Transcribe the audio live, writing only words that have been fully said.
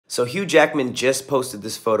So Hugh Jackman just posted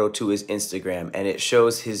this photo to his Instagram, and it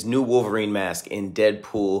shows his new Wolverine mask in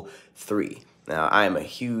Deadpool 3. Now, I am a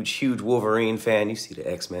huge Wolverine fan. You see the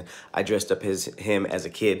X-Men. I dressed up him as a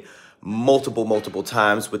kid multiple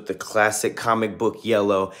times with the classic comic book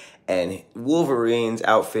yellow, and Wolverine's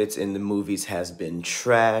outfits in the movies has been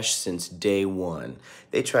trash since day one.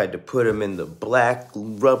 They tried to put him in the black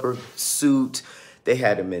rubber suit. They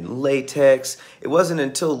had him in latex. It wasn't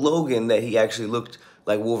until Logan that he actually looked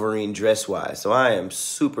like Wolverine dress-wise. So I am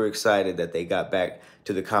super excited that they got back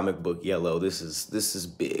to the comic book yellow. This is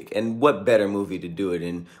big. And what better movie to do it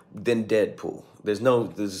in than Deadpool?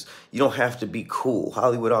 You don't have to be cool.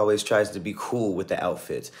 Hollywood always tries to be cool with the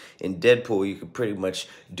outfits. In Deadpool, you can pretty much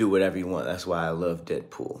do whatever you want. That's why I love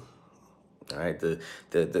Deadpool. All right,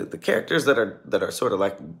 the characters that are sort of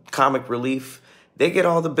like comic relief, they get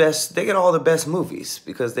all the best movies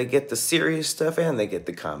because they get the serious stuff and they get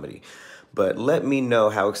the comedy. But let me know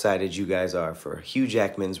how excited you guys are for Hugh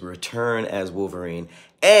Jackman's return as Wolverine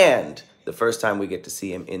and the first time we get to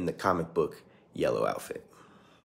see him in the comic book yellow outfit.